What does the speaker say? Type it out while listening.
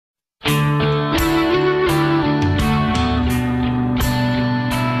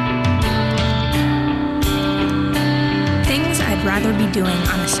doing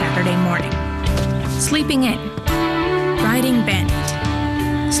on a Saturday morning? Sleeping in. Riding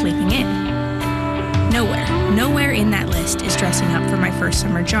bandit. Sleeping in. Nowhere in that list is dressing up for my first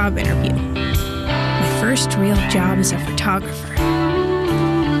summer job interview. My first real job as a photographer.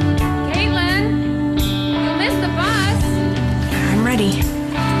 Caitlin, you'll miss the bus. I'm ready.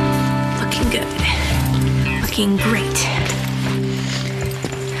 Looking good. Looking great.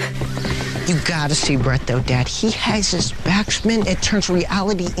 You gotta see Brett, though, Dad. He has this backspin. It turns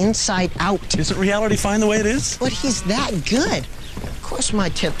reality inside out. Isn't reality fine the way it is? But he's that good. Of course my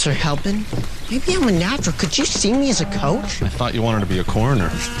tips are helping. Maybe I'm a natural. Could you see me as a coach? I thought you wanted to be a coroner.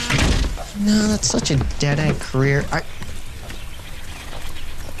 No, that's such a dead-end career.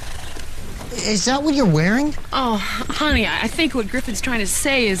 Is that what you're wearing? Oh, honey, I think what Griffin's trying to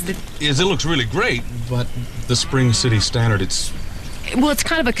say is that... It looks really great, but the Spring City Standard, it's... Well, it's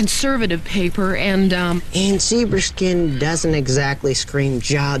kind of a conservative paper, and And zebra skin doesn't exactly scream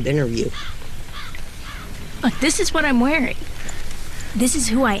job interview. Look, this is what I'm wearing. This is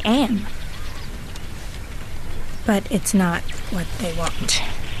who I am. But it's not what they want.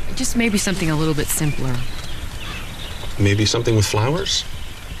 just maybe something a little bit simpler. Maybe something with flowers?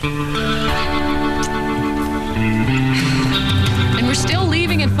 And we're still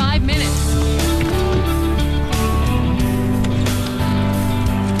leaving in 5 minutes.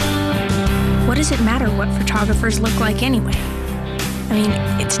 What does it matter what photographers look like anyway? I mean,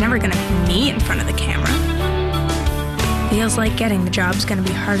 it's never gonna be me in front of the camera. Feels like getting the job's gonna be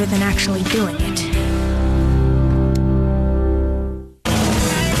harder than actually doing it.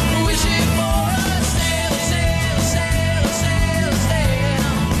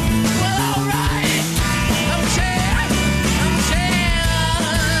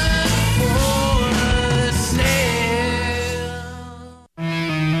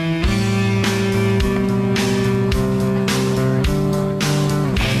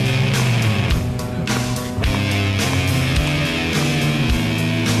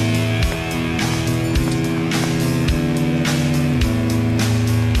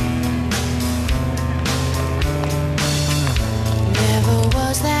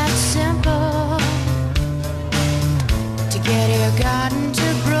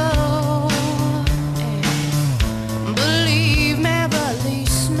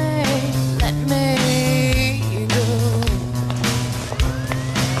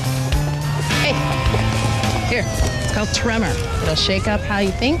 Tremor. It'll shake up how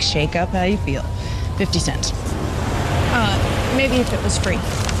you think, shake up how you feel. 50 cents. Maybe if it was free.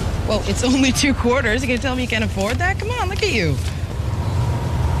 Well, it's only 2 quarters. You gonna tell me you can't afford that? Come on, look at you.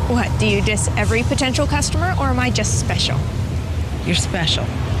 What, do you diss every potential customer, or am I just special? You're special,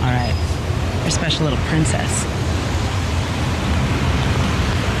 all right. You're a special little princess.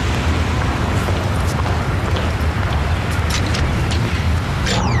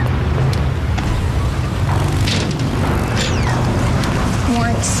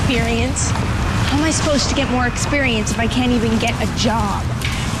 Experience? How am I supposed to get more experience if I can't even get a job?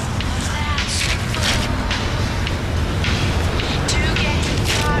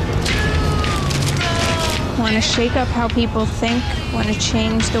 Want to shake up how people think? Want to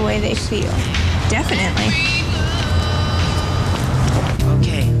change the way they feel? Definitely.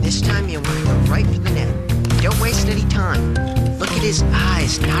 Okay, this time you want to go right for the net. Don't waste any time. Look at his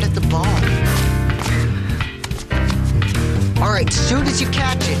eyes, not at the ball. All right, as soon as you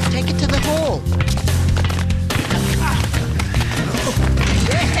catch it, take it to the hole.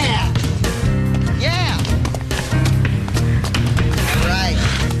 Yeah! Yeah! All right.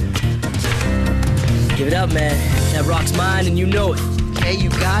 Give it up, man. That rock's mine, and you know it. Okay, you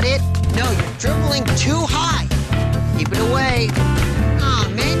got it? No, you're dribbling too high. Keep it away. Aw,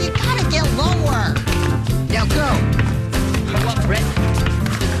 man, you gotta get lower. Now go. What, Brett?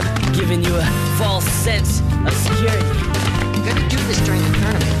 Giving you a false sense of security. You're gonna do this during the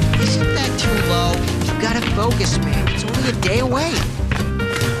tournament. Isn't that too low? You gotta focus, man. It's only a day away.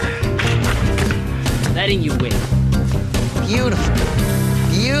 Letting you win. Beautiful.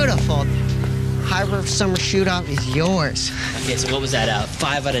 Beautiful. High River Summer Shootout is yours. Okay, so what was that,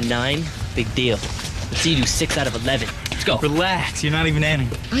 5 out of 9? Big deal. Let's see you do 6 out of 11. Let's go. Relax, you're not even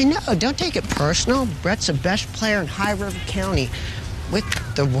aiming. I know, don't take it personal. Brett's the best player in High River County with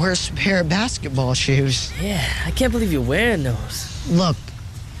the worst pair of basketball shoes. Yeah, I can't believe you're wearing those. Look,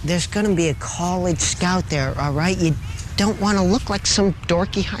 there's gonna be a college scout there, all right? You don't want to look like some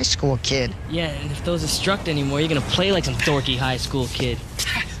dorky high school kid. Yeah, and if those are struck anymore, you're gonna play like some dorky high school kid.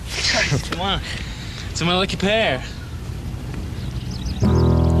 Come on. It's my lucky pair.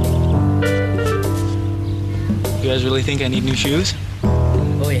 You guys really think I need new shoes?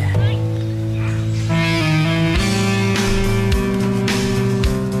 Oh, yeah.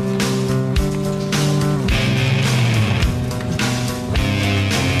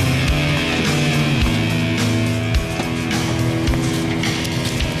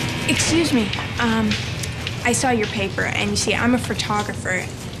 Excuse me. I saw your paper, and you see, I'm a photographer.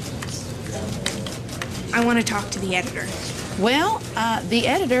 I want to talk to the editor. Well, the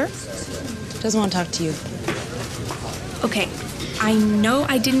editor doesn't want to talk to you. Okay, I know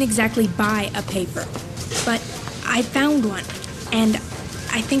I didn't exactly buy a paper, but I found one, and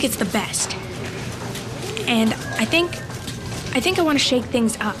I think it's the best. And I think I want to shake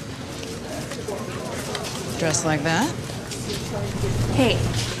things up. Dressed like that? Hey,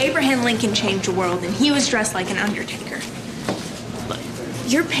 Abraham Lincoln changed the world, and he was dressed like an undertaker. Look,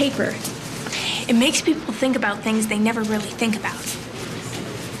 your paper, it makes people think about things they never really think about.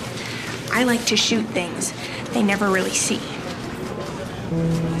 I like to shoot things they never really see.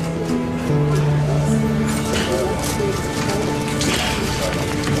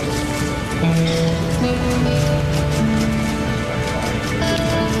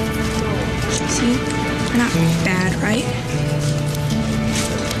 See? They're not bad, right?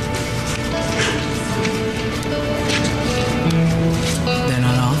 They're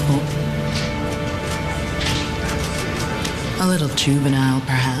not awful. A little juvenile,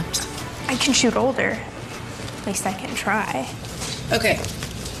 perhaps. I can shoot older. At least I can try. Okay.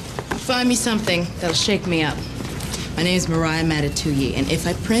 Find me something that'll shake me up. My name's Mariah Matatuyi, and if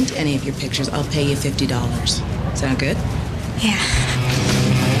I print any of your pictures, I'll pay you $50. Sound good? Yeah.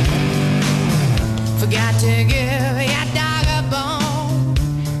 Forgot to give your dog a bone.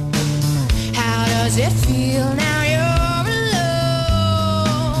 How does it feel now you're alone?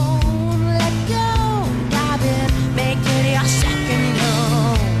 Let go, darling, make it your second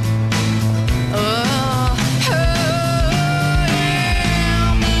home. Oh, yeah,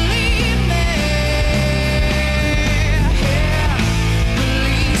 believe me. Yeah,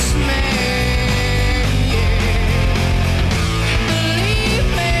 release me. Yeah, believe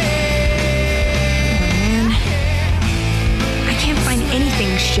me. I can't find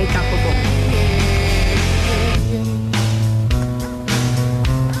anything shake-upable.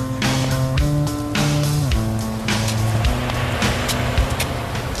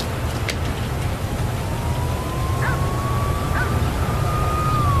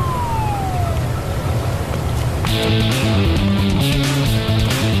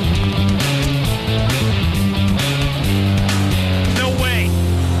 No way!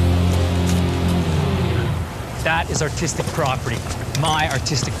 That is artistic property. My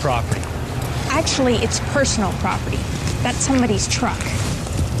artistic property. Actually, it's personal property. That's somebody's truck.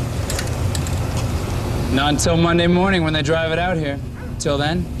 Not until Monday morning when they drive it out here. Till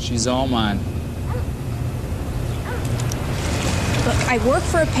then, she's all mine. Look, I work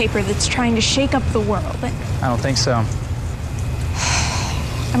for a paper that's trying to shake up the world. I don't think so.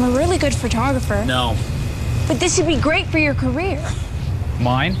 I'm a really good photographer. No. But this would be great for your career.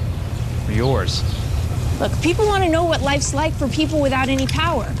 Mine or yours? Look, people want to know what life's like for people without any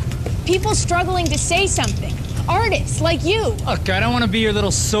power. People struggling to say something. Artists like you. Look, I don't want to be your little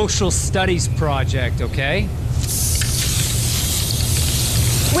social studies project, okay?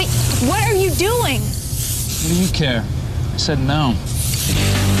 Wait, what are you doing? What do you care? I said no.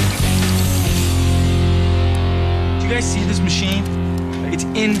 Do you guys see this machine? It's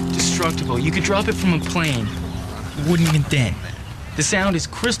indestructible. You could drop it from a plane. It wouldn't even dent. The sound is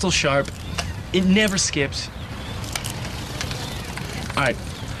crystal sharp. It never skips. All right.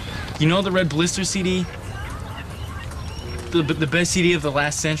 You know the Red Blister CD? The best CD of the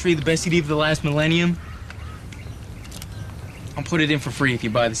last century, the best CD of the last millennium? I'll put it in for free if you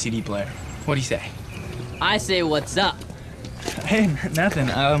buy the CD player. What do you say? I say what's up. Hey, nothing.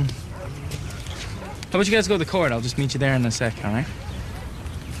 How about you guys go to the court? I'll just meet you there in a sec, all right?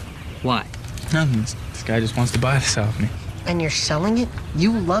 Why? Nothing. This guy just wants to buy this off me. And you're selling it?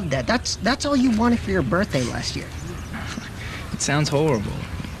 You love that. That's all you wanted for your birthday last year. It sounds horrible.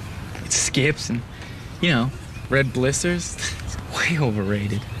 It skips and, you know, red blisters. It's way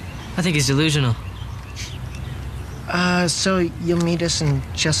overrated. I think he's delusional. So you'll meet us in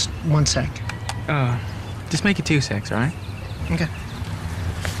just 1 sec. Just make it 2 secs, all right? Okay.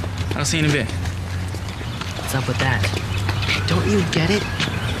 I'll see you in a bit. What's up with that? Don't you get it?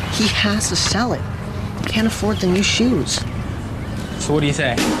 He has to sell it. Can't afford the new shoes. So what do you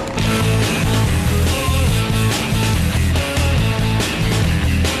say?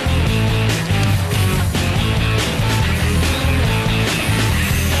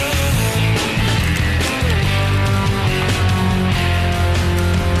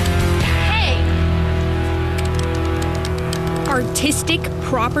 Artistic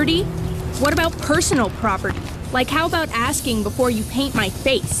property? What about personal property? Like, how about asking before you paint my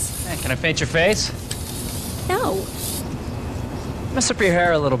face? Hey, can I paint your face? No. Mess up your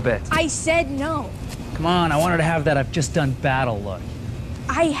hair a little bit. I said no. Come on, I want her to have that I've just done battle look.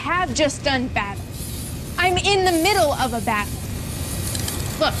 I have just done battle. I'm in the middle of a battle.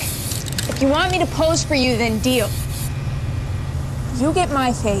 Look, if you want me to pose for you, then deal. You get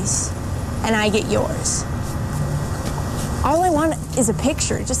my face, and I get yours. All I want is a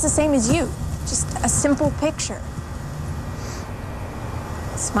picture, just the same as you. Just a simple picture.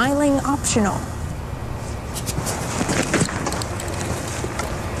 Smiling optional.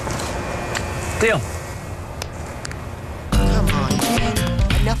 Deal. Come on,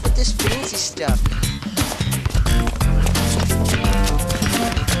 man. Enough with this fancy stuff.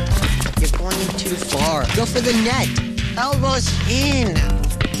 You're going in too far. Go for the net. Elbows in.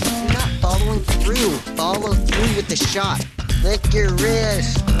 You're not following through. Follow through with the shot. Lick your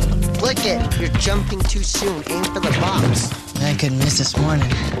wrist. Flick it. You're jumping too soon. Aim for the box. I couldn't miss this morning.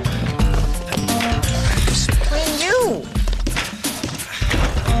 Just playing you.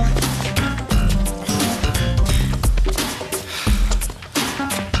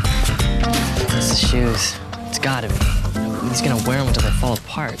 It's the shoes. It's gotta be. He's gonna wear them until they fall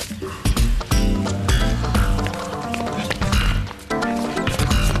apart.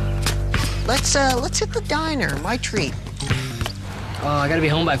 Let's hit the diner. My treat. Oh, I gotta be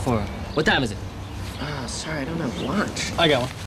home by 4. What time is it? Oh, sorry, I don't have lunch. I got one.